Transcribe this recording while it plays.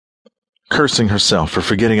Cursing herself for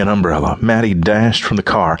forgetting an umbrella, Maddie dashed from the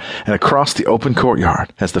car and across the open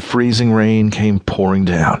courtyard as the freezing rain came pouring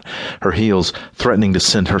down, her heels threatening to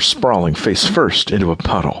send her sprawling face first into a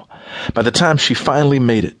puddle. By the time she finally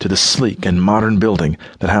made it to the sleek and modern building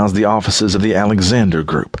that housed the offices of the Alexander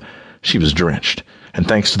Group, she was drenched, and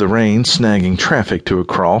thanks to the rain snagging traffic to a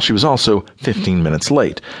crawl, she was also 15 minutes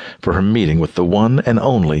late for her meeting with the one and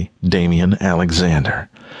only Damien Alexander.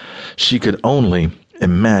 She could only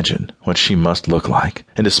imagine what she must look like,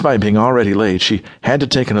 and despite being already late, she had to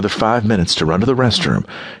take another 5 minutes to run to the restroom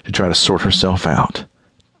to try to sort herself out.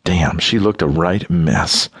 Damn, she looked a right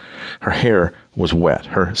mess. Her hair was wet,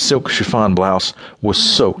 her silk chiffon blouse was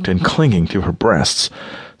soaked and clinging to her breasts,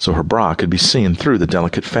 so her bra could be seen through the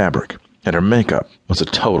delicate fabric, and her makeup was a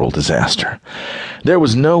total disaster. There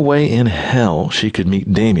was no way in hell she could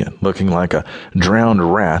meet Damien looking like a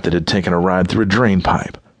drowned rat that had taken a ride through a drain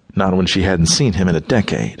pipe. Not when she hadn't seen him in a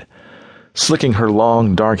decade. Slicking her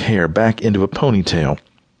long, dark hair back into a ponytail,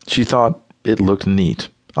 she thought it looked neat,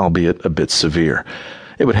 albeit a bit severe.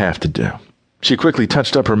 It would have to do. She quickly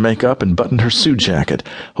touched up her makeup and buttoned her suit jacket,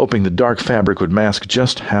 hoping the dark fabric would mask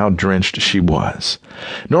just how drenched she was.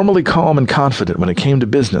 Normally calm and confident when it came to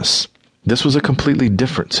business, this was a completely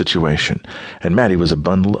different situation, and Maddie was a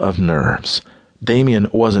bundle of nerves. Damien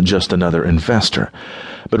wasn't just another investor,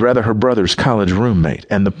 but rather her brother's college roommate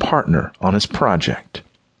and the partner on his project.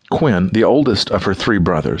 Quinn, the oldest of her three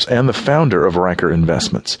brothers and the founder of Riker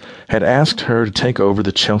Investments, had asked her to take over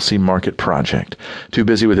the Chelsea Market project, too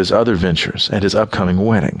busy with his other ventures and his upcoming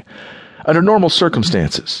wedding. Under normal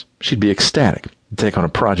circumstances, she'd be ecstatic to take on a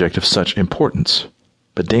project of such importance.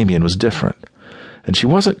 But Damien was different, and she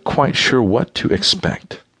wasn't quite sure what to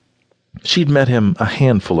expect. She'd met him a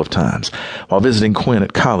handful of times while visiting Quinn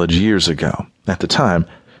at college years ago. At the time,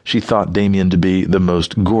 she thought Damien to be the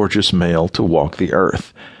most gorgeous male to walk the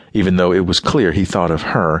earth, even though it was clear he thought of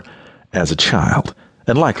her as a child,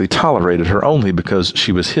 and likely tolerated her only because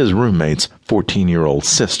she was his roommate's 14-year-old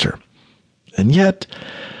sister. And yet,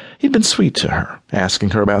 he'd been sweet to her,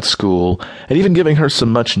 asking her about school, and even giving her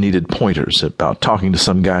some much-needed pointers about talking to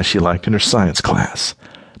some guy she liked in her science class.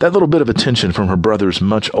 That little bit of attention from her brother's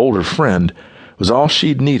much older friend was all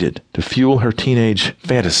she'd needed to fuel her teenage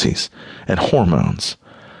fantasies and hormones.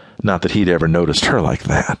 Not that he'd ever noticed her like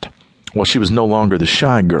that. Well, she was no longer the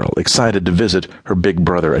shy girl, excited to visit her big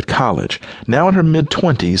brother at college. Now in her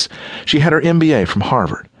mid-20s, she had her MBA from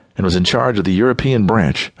Harvard and was in charge of the European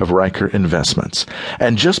branch of Riker Investments.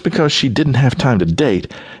 And just because she didn't have time to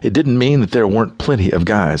date, it didn't mean that there weren't plenty of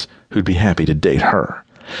guys who'd be happy to date her.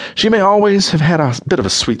 She may always have had a bit of a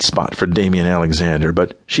sweet spot for Damien Alexander,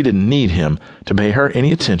 but she didn't need him to pay her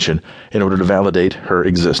any attention in order to validate her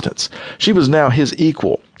existence. She was now his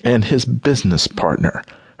equal and his business partner.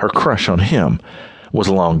 Her crush on him was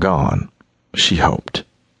long gone, she hoped.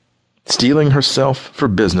 Steeling herself for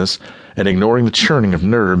business and ignoring the churning of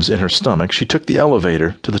nerves in her stomach, she took the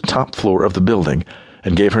elevator to the top floor of the building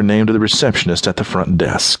and gave her name to the receptionist at the front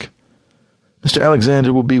desk. "Mr.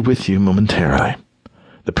 Alexander will be with you momentarily."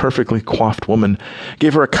 The perfectly coiffed woman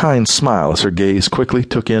gave her a kind smile as her gaze quickly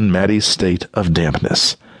took in Maddie's state of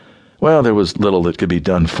dampness. Well, there was little that could be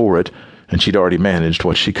done for it, and she'd already managed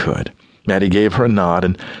what she could. Maddie gave her a nod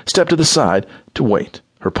and stepped to the side to wait,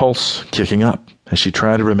 her pulse kicking up as she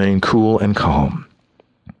tried to remain cool and calm.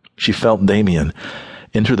 She felt Damien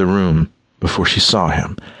enter the room before she saw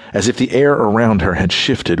him, as if the air around her had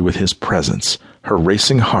shifted with his presence, her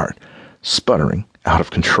racing heart sputtering out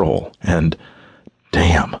of control, and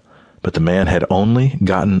damn, but the man had only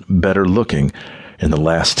gotten better looking in the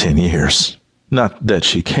last 10 years. Not that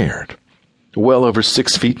she cared. Well over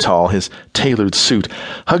 6 feet tall, his tailored suit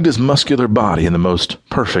hugged his muscular body in the most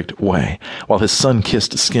perfect way, while his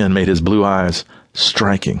sun-kissed skin made his blue eyes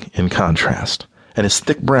striking in contrast, and his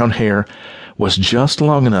thick brown hair was just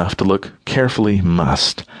long enough to look carefully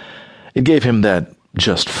mussed. It gave him that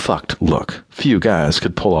just fucked look few guys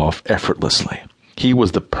could pull off effortlessly. He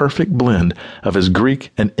was the perfect blend of his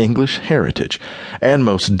Greek and English heritage, and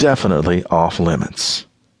most definitely off limits.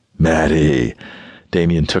 "Maddie."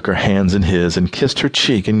 Damien took her hands in his and kissed her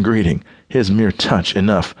cheek in greeting, his mere touch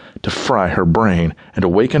enough to fry her brain and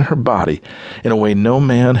awaken her body in a way no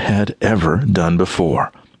man had ever done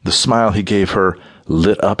before. The smile he gave her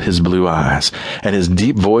lit up his blue eyes, and his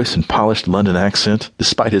deep voice and polished London accent,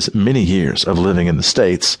 despite his many years of living in the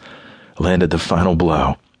States, landed the final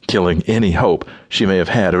blow, killing any hope she may have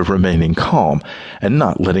had of remaining calm and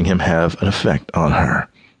not letting him have an effect on her.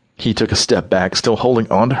 He took a step back, still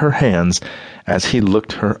holding onto her hands as he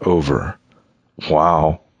looked her over.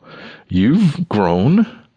 "Wow, you've grown,"